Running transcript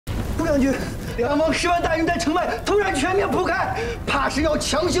将军，两方10万大军在城外突然全面铺开，怕是要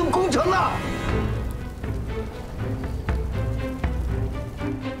强行攻城了。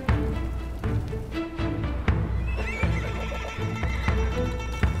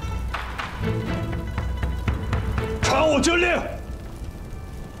传我军令，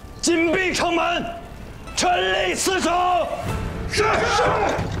紧闭城门，全力死守。是。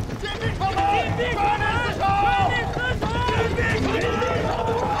 紧闭城门！紧闭城门！紧闭城门！紧闭城门！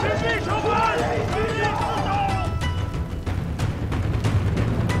紧闭城门！紧闭城门！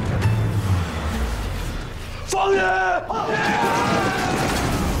放人！放！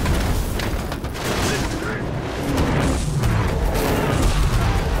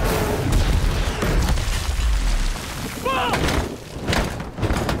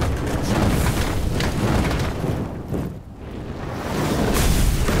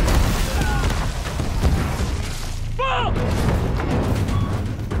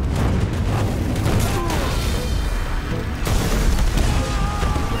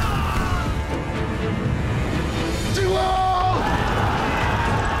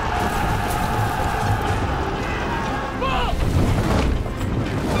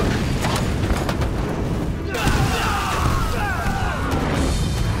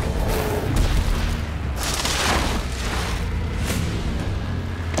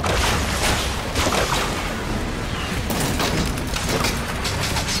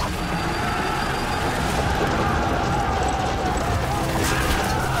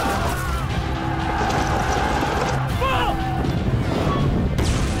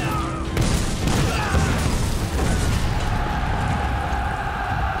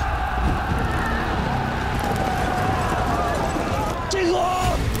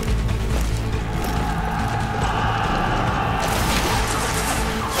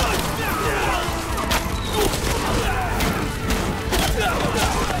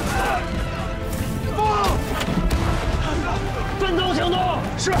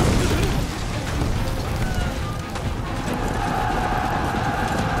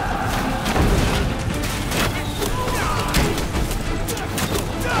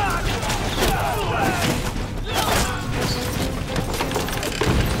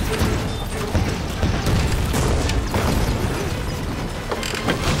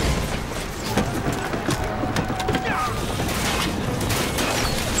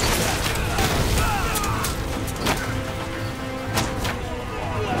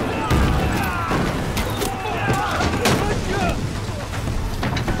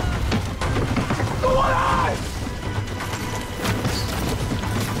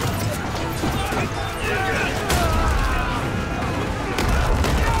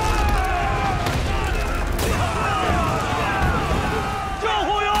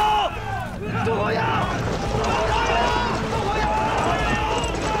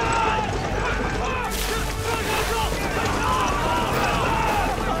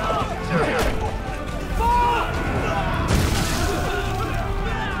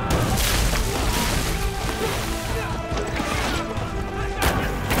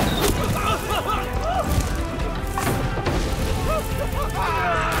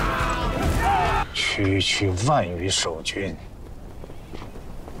 区万余守军，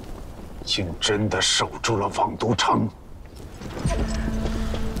竟真的守住了望都城，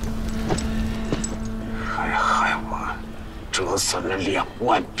还害我折损了2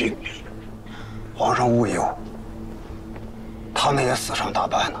万兵力。皇上勿忧，他们也死伤大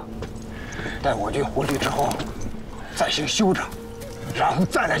半了。待我军回去之后，再行休整，然后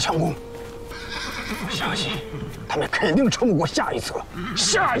再来强攻。我相信他们肯定撑不过下一次。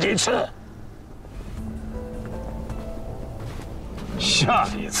下一次。 下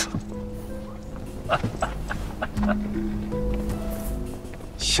一次，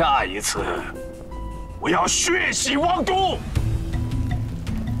下一次，我要血洗望都。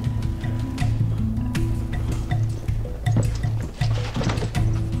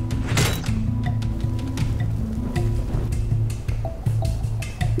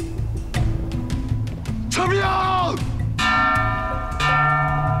撤兵！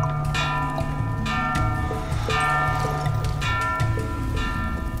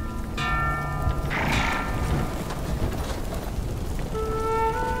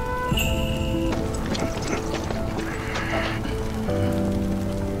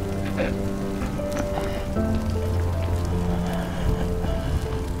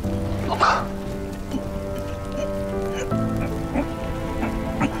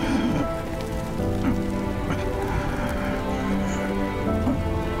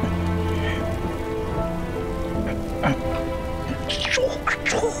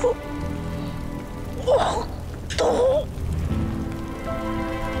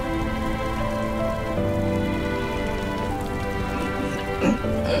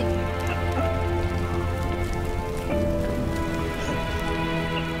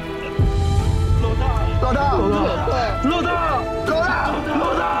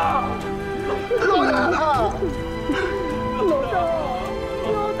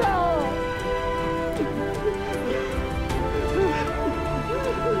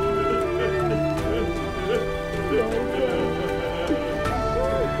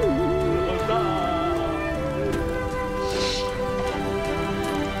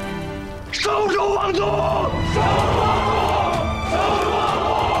主！